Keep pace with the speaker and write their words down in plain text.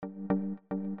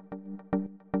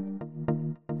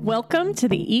Welcome to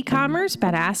the E-commerce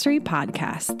Badassery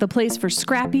Podcast, the place for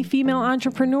scrappy female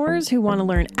entrepreneurs who want to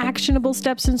learn actionable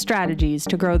steps and strategies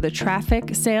to grow the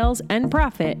traffic, sales, and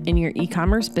profit in your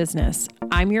e-commerce business.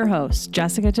 I'm your host,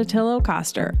 Jessica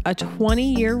Totillo-Coster, a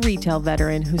 20-year retail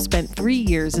veteran who spent 3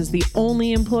 years as the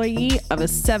only employee of a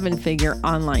 7-figure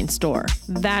online store.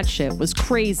 That shit was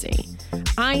crazy.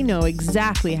 I know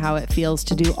exactly how it feels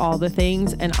to do all the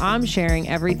things, and I'm sharing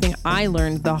everything I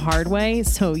learned the hard way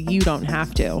so you don't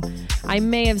have to. I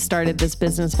may have started this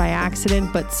business by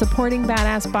accident, but supporting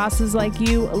badass bosses like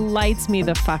you lights me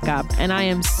the fuck up, and I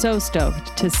am so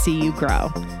stoked to see you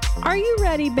grow. Are you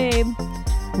ready, babe?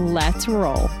 Let's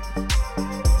roll.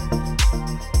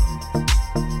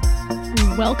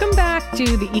 Welcome back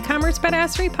to the E-commerce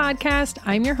Badassery Podcast.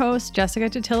 I'm your host, Jessica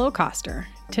Totillo-Coster.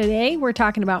 Today, we're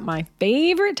talking about my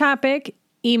favorite topic,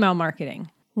 email marketing.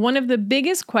 One of the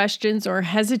biggest questions or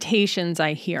hesitations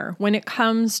I hear when it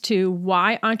comes to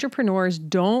why entrepreneurs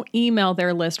don't email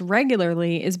their list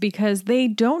regularly is because they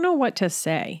don't know what to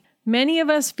say. Many of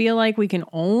us feel like we can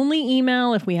only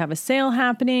email if we have a sale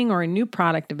happening or a new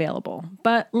product available.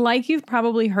 But like you've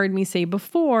probably heard me say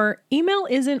before, email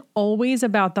isn't always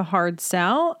about the hard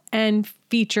sell and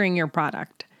featuring your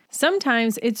product.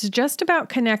 Sometimes it's just about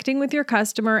connecting with your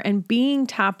customer and being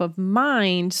top of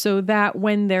mind so that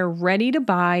when they're ready to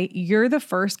buy, you're the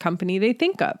first company they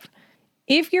think of.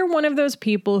 If you're one of those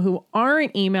people who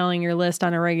aren't emailing your list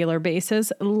on a regular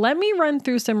basis, let me run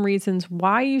through some reasons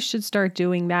why you should start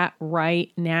doing that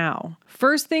right now.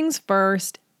 First things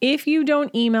first, if you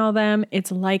don't email them,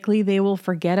 it's likely they will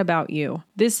forget about you.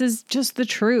 This is just the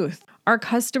truth. Our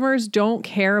customers don't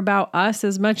care about us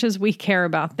as much as we care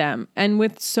about them. And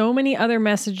with so many other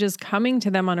messages coming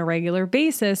to them on a regular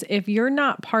basis, if you're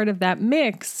not part of that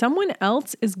mix, someone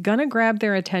else is gonna grab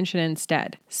their attention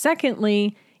instead.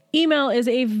 Secondly, email is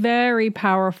a very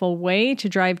powerful way to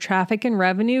drive traffic and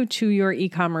revenue to your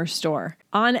e-commerce store.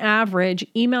 On average,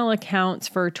 email accounts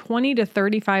for 20 to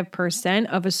 35%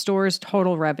 of a store's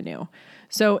total revenue.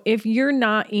 So if you're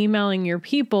not emailing your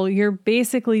people, you're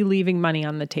basically leaving money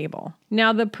on the table.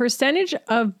 Now, the percentage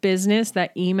of business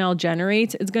that email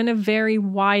generates is going to vary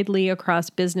widely across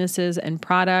businesses and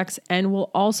products and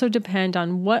will also depend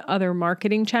on what other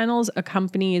marketing channels a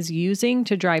company is using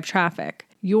to drive traffic.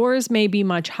 Yours may be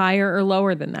much higher or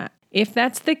lower than that. If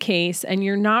that's the case and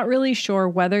you're not really sure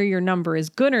whether your number is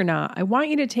good or not, I want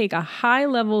you to take a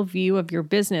high-level view of your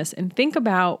business and think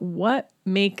about what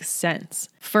makes sense.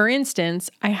 For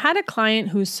instance, I had a client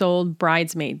who sold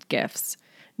bridesmaid gifts.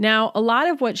 Now, a lot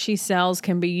of what she sells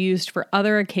can be used for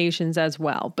other occasions as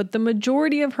well, but the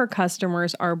majority of her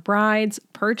customers are brides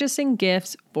purchasing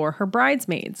gifts for her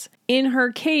bridesmaids. In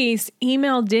her case,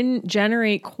 email didn't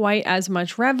generate quite as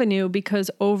much revenue because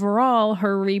overall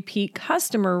her repeat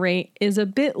customer rate is a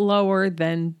bit lower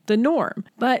than the norm.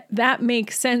 But that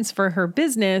makes sense for her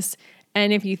business.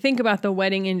 And if you think about the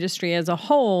wedding industry as a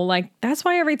whole, that's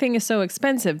why everything is so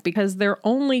expensive, because they're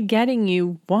only getting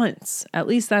you once. At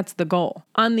least that's the goal.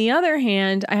 On the other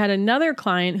hand, I had another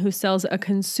client who sells a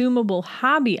consumable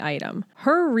hobby item.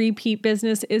 Her repeat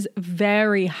business is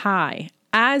very high,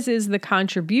 as is the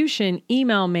contribution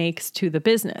email makes to the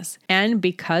business. And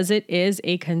because it is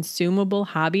a consumable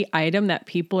hobby item that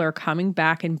people are coming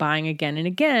back and buying again and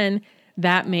again,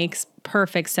 that makes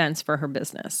perfect sense for her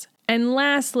business. And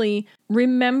lastly,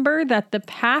 remember that the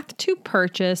path to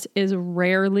purchase is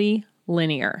rarely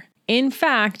linear. In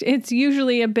fact, it's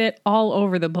usually a bit all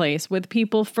over the place, with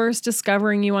people first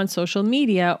discovering you on social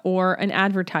media or an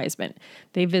advertisement.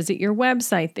 They visit your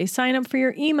website, they sign up for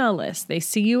your email list, they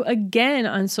see you again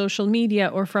on social media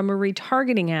or from a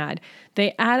retargeting ad.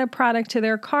 They add a product to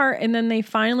their cart, and then they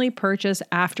finally purchase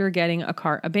after getting a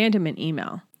cart abandonment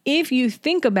email. If you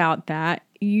think about that,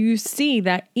 you see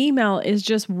that email is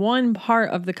just one part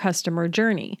of the customer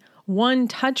journey, one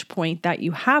touch point that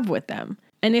you have with them.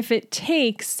 And if it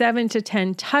takes 7 to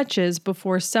 10 touches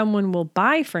before someone will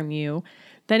buy from you,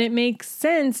 then it makes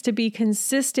sense to be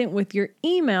consistent with your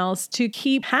emails to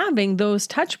keep having those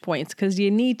touch points, because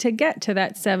you need to get to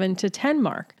that 7 to 10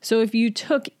 mark. So if you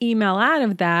took email out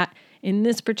of that, in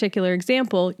this particular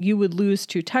example, you would lose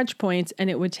 2 touch points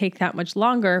and it would take that much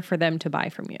longer for them to buy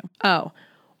from you. Oh,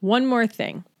 one more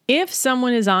thing. If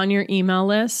someone is on your email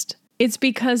list, it's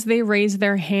because they raised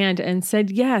their hand and said,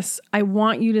 yes, I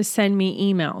want you to send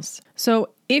me emails. So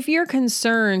if you're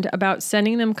concerned about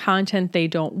sending them content they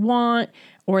don't want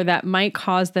or that might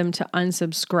cause them to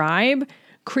unsubscribe,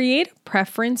 create a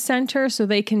preference center so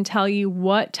they can tell you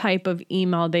what type of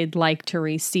email they'd like to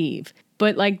receive.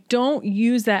 But don't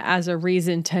use that as a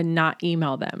reason to not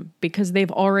email them, because they've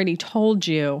already told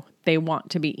you they want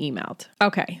to be emailed.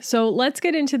 Okay, so let's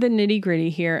get into the nitty-gritty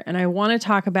here, and I want to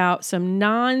talk about some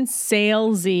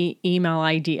non-salesy email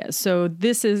ideas. So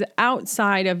this is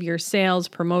outside of your sales,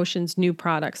 promotions, new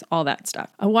products, all that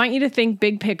stuff. I want you to think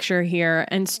big picture here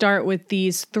and start with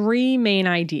these 3 main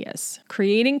ideas: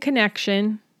 creating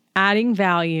connection, adding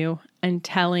value, and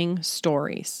telling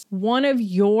stories. One of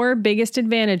your biggest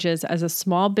advantages as a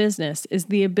small business is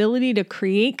the ability to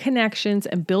create connections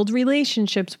and build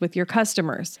relationships with your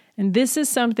customers. And this is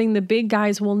something the big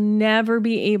guys will never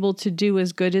be able to do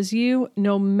as good as you,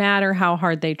 no matter how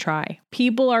hard they try.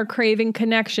 People are craving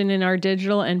connection in our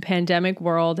digital and pandemic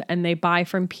world, and they buy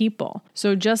from people.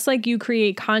 So just like you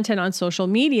create content on social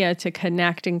media to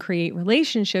connect and create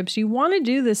relationships, you want to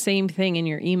do the same thing in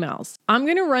your emails. I'm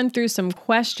going to run through some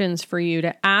questions for you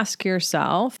to ask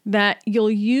yourself that you'll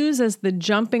use as the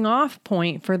jumping off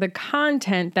point for the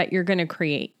content that you're going to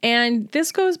create. And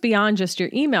this goes beyond just your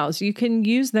emails. You can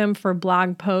use them for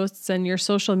blog posts and your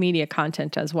social media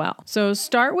content as well. So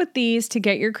start with these to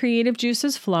get your creative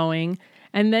juices flowing,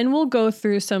 and then we'll go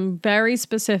through some very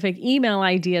specific email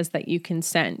ideas that you can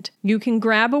send. You can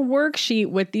grab a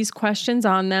worksheet with these questions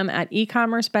on them at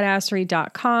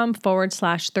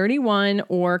ecommercebadassery.com/31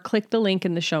 or click the link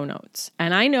in the show notes.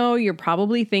 And I know you're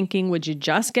probably thinking, would you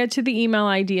just get to the email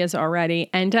ideas already?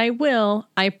 And I will,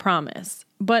 I promise.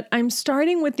 But I'm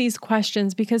starting with these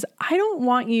questions because I don't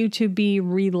want you to be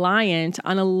reliant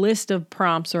on a list of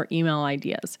prompts or email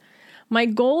ideas. My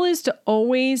goal is to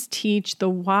always teach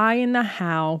the why and the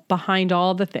how behind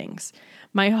all the things.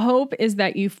 My hope is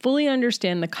that you fully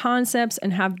understand the concepts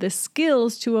and have the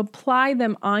skills to apply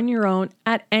them on your own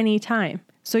at any time.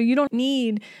 So you don't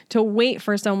need to wait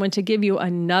for someone to give you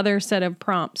another set of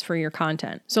prompts for your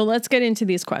content. So let's get into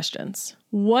these questions.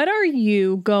 What are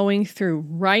you going through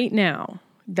right now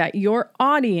that your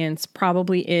audience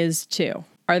probably is too?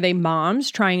 Are they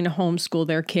moms trying to homeschool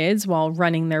their kids while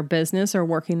running their business or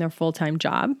working their full-time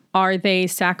job? Are they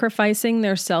sacrificing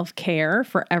their self-care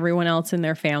for everyone else in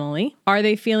their family? Are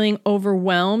they feeling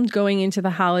overwhelmed going into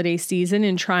the holiday season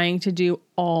and trying to do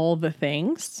all the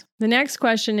things? The next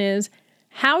question is,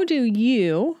 how do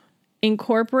you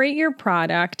incorporate your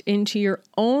product into your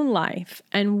own life,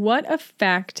 and what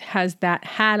effect has that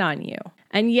had on you?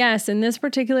 And yes, in this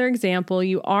particular example,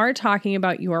 you are talking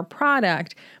about your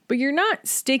product, but you're not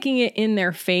sticking it in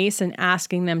their face and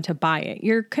asking them to buy it.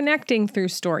 You're connecting through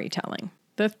storytelling.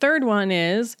 The third one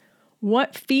is,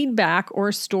 what feedback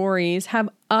or stories have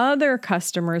other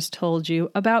customers told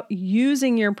you about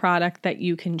using your product that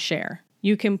you can share?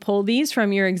 You can pull these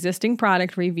from your existing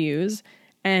product reviews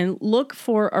and look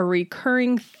for a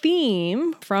recurring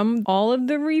theme from all of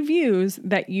the reviews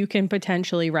that you can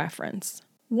potentially reference.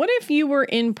 What if you were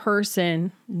in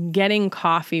person getting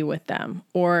coffee with them,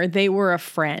 or they were a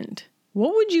friend?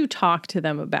 What would you talk to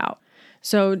them about?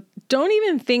 So don't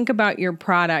even think about your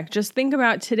product. Just think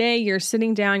about today, you're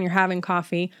sitting down, you're having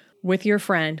coffee with your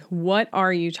friend. What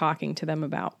are you talking to them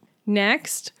about?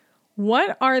 Next,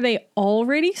 what are they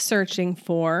already searching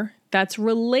for that's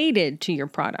related to your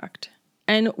product?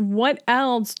 And what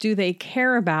else do they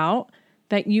care about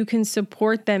that you can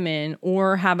support them in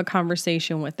or have a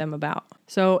conversation with them about?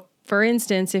 So, for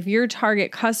instance, if your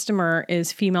target customer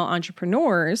is female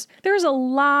entrepreneurs, there's a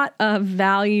lot of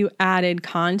value-added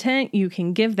content you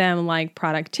can give them, like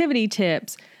productivity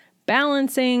tips,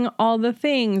 balancing all the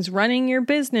things, running your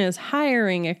business,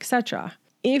 hiring, etc.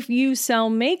 If you sell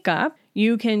makeup,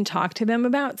 you can talk to them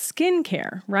about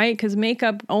skincare, right? Because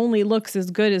makeup only looks as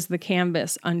good as the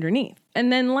canvas underneath.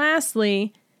 And then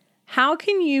lastly, how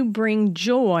can you bring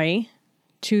joy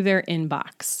to their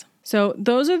inbox? So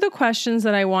those are the questions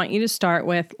that I want you to start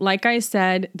with. Like I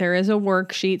said, there is a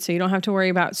worksheet, so you don't have to worry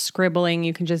about scribbling.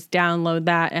 You can just download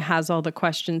that. It has all the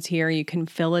questions here. You can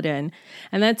fill it in.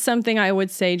 And that's something I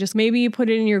would say, just maybe you put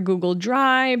it in your Google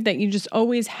Drive that you just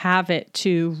always have it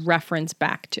to reference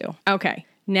back to. Okay,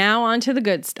 now on to the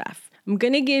good stuff. I'm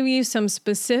going to give you some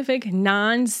specific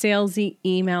non-salesy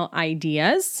email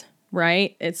ideas,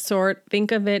 right?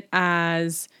 Think of it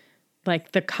as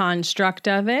like the construct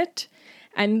of it.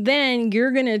 And then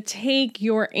you're going to take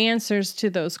your answers to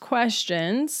those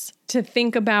questions to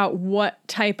think about what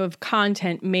type of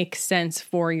content makes sense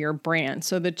for your brand.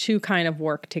 So the two kind of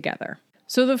work together.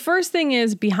 So the first thing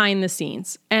is behind the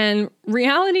scenes. And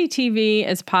reality TV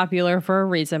is popular for a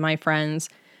reason, my friends.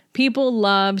 People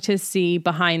love to see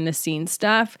behind the scenes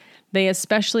stuff. They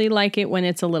especially like it when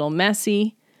it's a little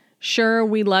messy. Sure,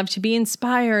 we love to be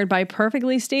inspired by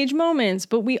perfectly staged moments,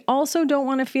 but we also don't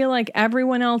want to feel like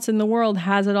everyone else in the world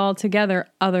has it all together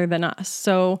other than us.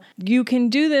 So you can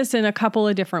do this in a couple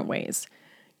of different ways.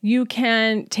 You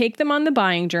can take them on the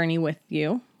buying journey with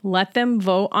you, Let them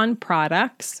vote on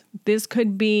products. This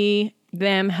could be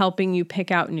them helping you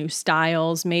pick out new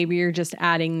styles. Maybe you're just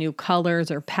adding new colors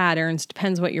or patterns,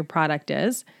 depends what your product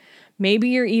is. Maybe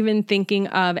you're even thinking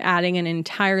of adding an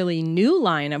entirely new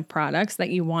line of products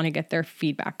that you want to get their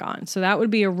feedback on. So that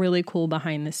would be a really cool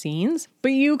behind the scenes.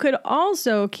 But you could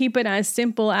also keep it as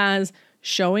simple as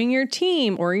showing your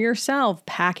team or yourself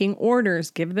packing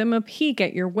orders, give them a peek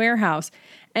at your warehouse.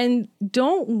 And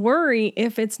don't worry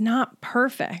if it's not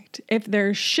perfect. If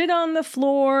there's shit on the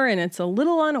floor and it's a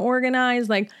little unorganized,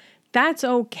 like that's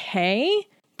okay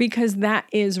because that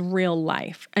is real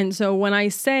life. And so when I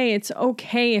say it's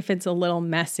okay if it's a little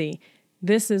messy,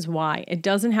 this is why. It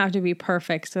doesn't have to be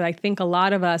perfect. So I think a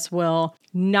lot of us will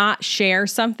not share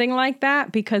something like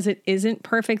that because it isn't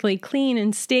perfectly clean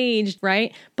and staged,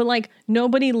 right? But like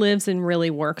nobody lives and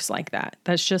really works like that.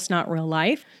 That's just not real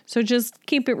life. So just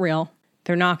keep it real.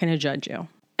 They're not going to judge you.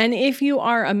 And if you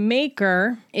are a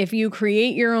maker, if you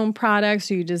create your own products,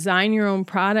 or you design your own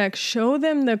products, show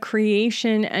them the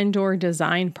creation and or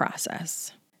design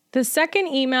process. The second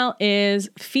email is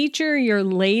feature your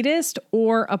latest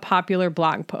or a popular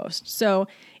blog post. So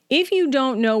if you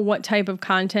don't know what type of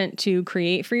content to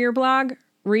create for your blog,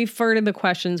 refer to the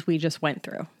questions we just went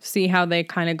through. See how they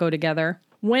kind of go together.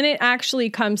 When it actually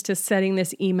comes to setting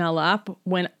this email up,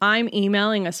 when I'm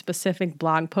emailing a specific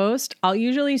blog post, I'll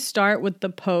usually start with the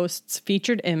post's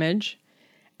featured image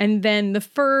and then the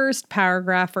first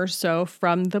paragraph or so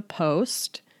from the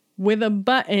post with a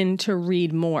button to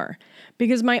read more.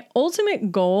 Because my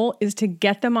ultimate goal is to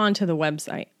get them onto the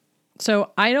website.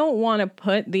 So I don't want to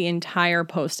put the entire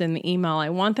post in the email. I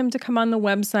want them to come on the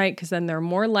website because then they're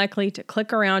more likely to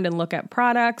click around and look at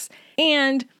products.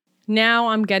 And now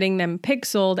I'm getting them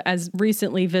pixeled as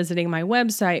recently visiting my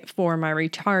website for my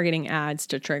retargeting ads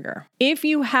to trigger. If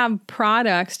you have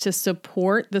products to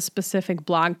support the specific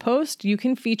blog post, you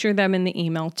can feature them in the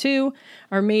email too.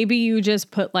 Or maybe you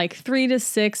just put like 3 to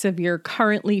 6 of your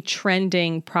currently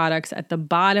trending products at the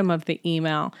bottom of the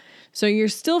email. So you're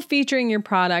still featuring your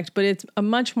product, but it's a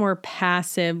much more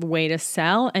passive way to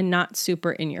sell and not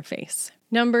super in your face.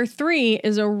 Number 3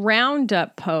 is a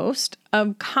roundup post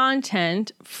of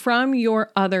content from your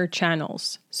other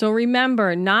channels. So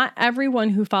remember, not everyone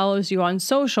who follows you on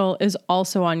social is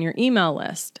also on your email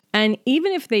list. And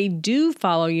even if they do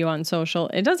follow you on social,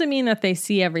 it doesn't mean that they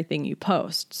see everything you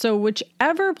post. So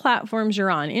whichever platforms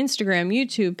you're on, Instagram,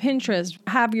 YouTube, Pinterest,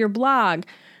 have your blog,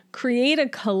 create a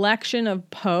collection of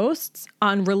posts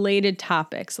on related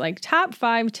topics, like top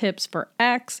 5 tips for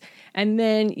X, and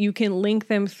then you can link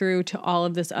them through to all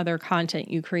of this other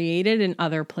content you created in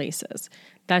other places.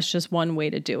 That's just one way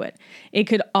to do it. It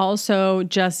could also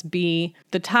just be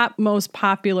the top most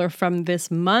popular from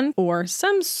this month or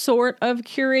some sort of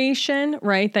curation,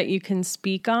 right, that you can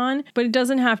speak on, but it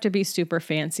doesn't have to be super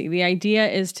fancy. The idea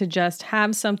is to just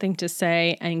have something to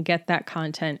say and get that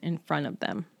content in front of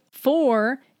them.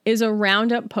 4 is a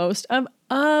roundup post of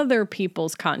other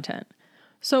people's content.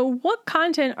 So what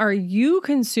content are you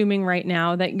consuming right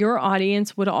now that your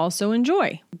audience would also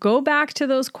enjoy? Go back to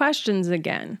those questions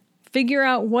again. Figure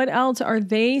out what else are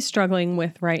they struggling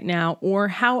with right now, or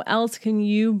how else can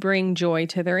you bring joy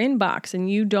to their inbox? And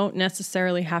you don't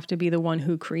necessarily have to be the one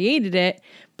who created it,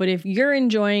 but if you're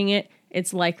enjoying it,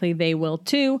 it's likely they will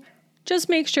too. Just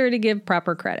make sure to give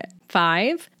proper credit.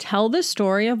 5, tell the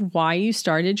story of why you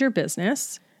started your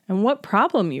business and what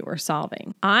problem you were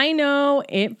solving. I know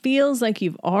it feels like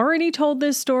you've already told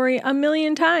this story a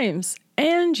million times,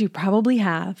 and you probably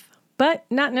have, but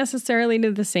not necessarily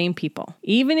to the same people.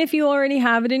 Even if you already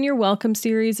have it in your welcome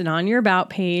series and on your about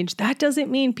page, that doesn't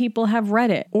mean people have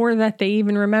read it or that they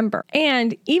even remember.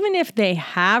 And even if they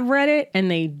have read it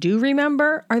and they do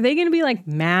remember, are they going to be like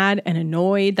mad and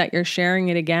annoyed that you're sharing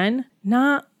it again?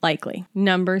 Not likely.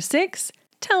 Number 6,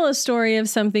 tell a story of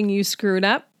something you screwed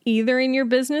up, either in your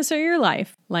business or your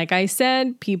life. Like I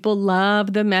said, people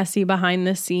love the messy behind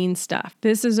the scenes stuff.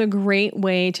 This is a great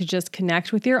way to just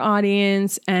connect with your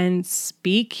audience and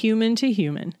speak human to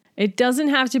human. It doesn't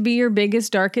have to be your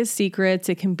biggest, darkest secrets.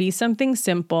 It can be something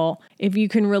simple. If you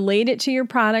can relate it to your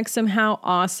product somehow,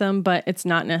 awesome, but it's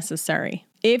not necessary.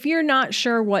 If you're not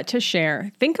sure what to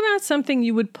share, think about something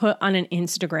you would put on an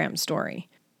Instagram story.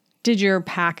 Did your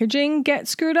packaging get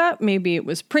screwed up? Maybe it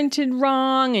was printed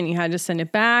wrong and you had to send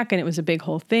it back and it was a big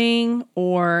whole thing.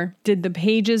 Or did the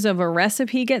pages of a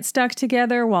recipe get stuck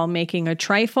together while making a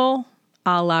trifle,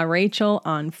 a la Rachel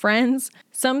on Friends?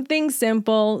 Something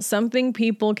simple, something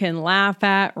people can laugh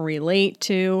at, relate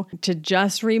to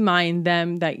just remind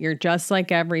them that you're just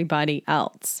like everybody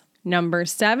else. Number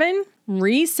 7,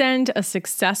 Resend a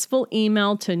successful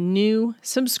email to new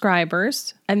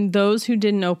subscribers and those who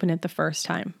didn't open it the first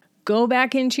time. Go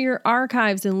back into your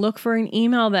archives and look for an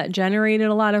email that generated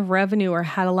a lot of revenue or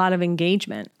had a lot of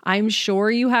engagement. I'm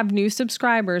sure you have new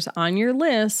subscribers on your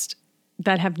list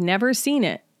that have never seen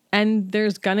it. And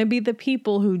there's going to be the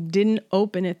people who didn't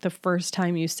open it the first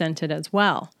time you sent it as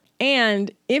well.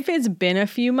 And if it's been a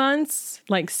few months,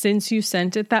 like since you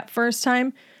sent it that first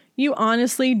time, you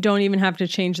honestly don't even have to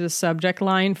change the subject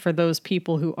line for those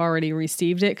people who already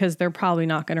received it because they're probably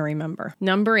not going to remember.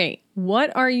 Number 8,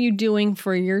 what are you doing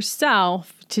for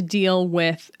yourself to deal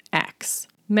with X?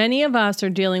 Many of us are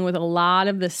dealing with a lot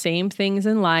of the same things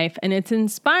in life, and it's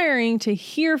inspiring to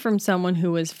hear from someone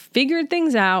who has figured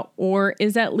things out or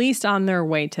is at least on their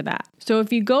way to that. So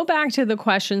if you go back to the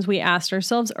questions we asked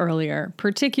ourselves earlier,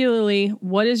 particularly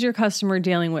what is your customer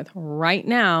dealing with right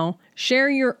now, share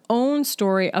your own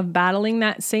story of battling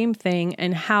that same thing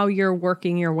and how you're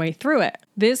working your way through it.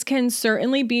 This can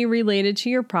certainly be related to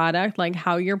your product, like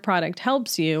how your product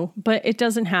helps you, but it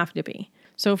doesn't have to be.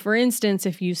 So for instance,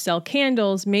 if you sell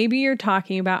candles, maybe you're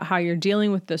talking about how you're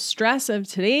dealing with the stress of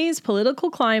today's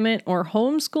political climate or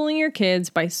homeschooling your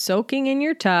kids by soaking in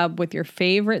your tub with your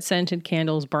favorite scented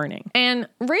candles burning. And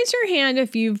raise your hand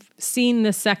if you've seen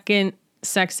the second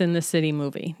Sex and the City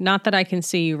movie. Not that I can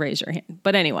see you raise your hand.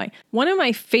 But anyway, one of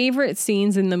my favorite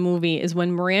scenes in the movie is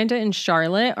when Miranda and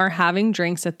Charlotte are having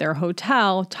drinks at their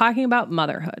hotel talking about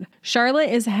motherhood.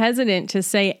 Charlotte is hesitant to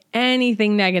say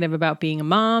anything negative about being a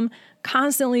mom,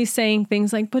 constantly saying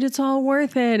things like, but it's all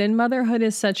worth it and motherhood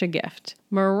is such a gift.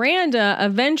 Miranda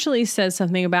eventually says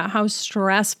something about how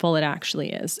stressful it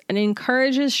actually is and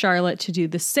encourages Charlotte to do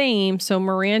the same so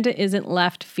Miranda isn't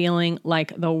left feeling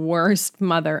like the worst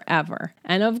mother ever.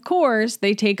 And of course,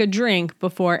 they take a drink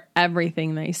before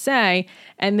everything they say,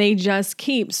 and they just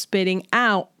keep spitting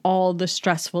out all the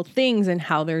stressful things and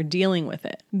how they're dealing with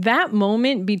it. That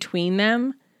moment between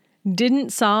them didn't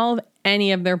solve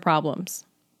any of their problems.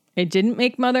 It didn't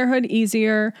make motherhood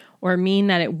easier or mean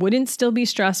that it wouldn't still be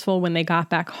stressful when they got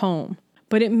back home,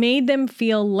 but it made them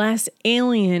feel less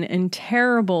alien and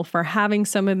terrible for having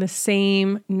some of the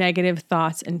same negative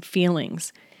thoughts and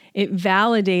feelings. It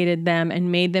validated them and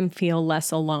made them feel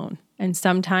less alone. And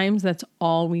sometimes that's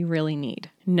all we really need.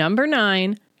 Number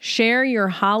 9, share your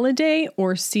holiday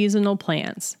or seasonal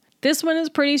plans. This one is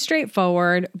pretty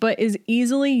straightforward, but is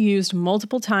easily used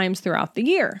multiple times throughout the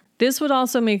year. This would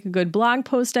also make a good blog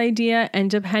post idea, and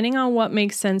depending on what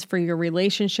makes sense for your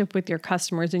relationship with your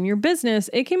customers and your business,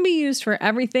 it can be used for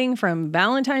everything from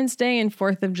Valentine's Day and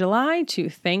 4th of July to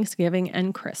Thanksgiving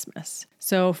and Christmas.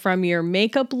 So from your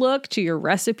makeup look to your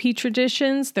recipe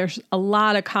traditions, there's a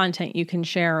lot of content you can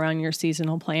share around your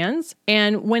seasonal plans.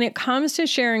 And when it comes to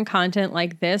sharing content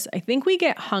like this, I think we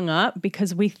get hung up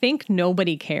because we think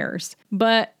nobody cares.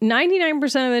 But 99%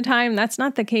 of the time, that's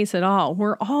not the case at all.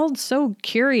 We're all so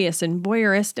curious and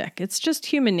voyeuristic. It's just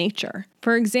human nature.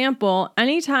 For example,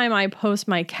 anytime I post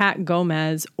my cat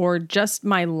Gomez or just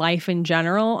my life in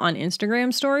general on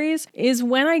Instagram stories is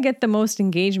when I get the most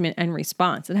engagement and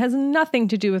response. It has nothing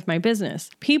to do with my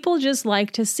business. People just like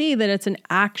to see that it's an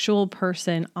actual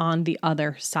person on the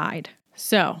other side.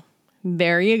 So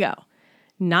there you go.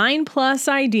 9+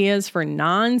 ideas for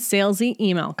non-salesy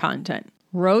email content.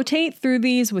 Rotate through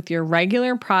these with your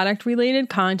regular product-related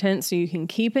content so you can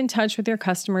keep in touch with your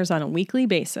customers on a weekly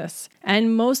basis.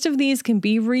 And most of these can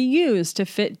be reused to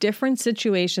fit different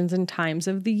situations and times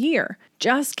of the year.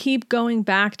 Just keep going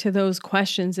back to those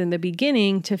questions in the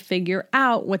beginning to figure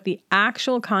out what the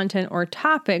actual content or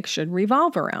topic should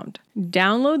revolve around.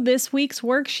 Download this week's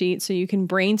worksheet so you can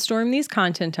brainstorm these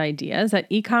content ideas at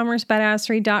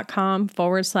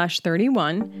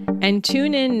ecommercebadassery.com/31 and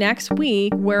tune in next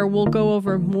week where we'll go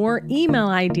over more email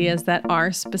ideas that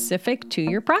are specific to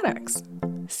your products.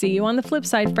 See you on the flip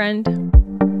side, friend.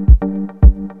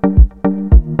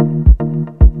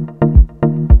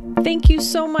 Thank you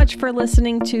so much for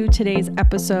listening to today's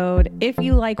episode. If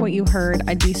you like what you heard,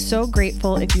 I'd be so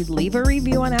grateful if you'd leave a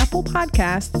review on Apple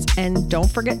Podcasts, and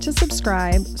don't forget to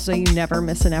subscribe so you never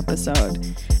miss an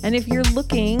episode. And if you're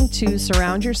looking to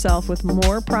surround yourself with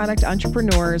more product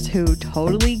entrepreneurs who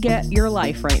totally get your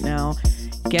life right now,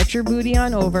 get your booty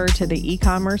on over to the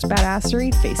E-Commerce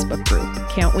Badassery Facebook group.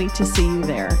 Can't wait to see you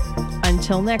there.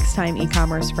 Until next time,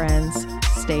 e-commerce friends,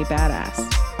 stay badass.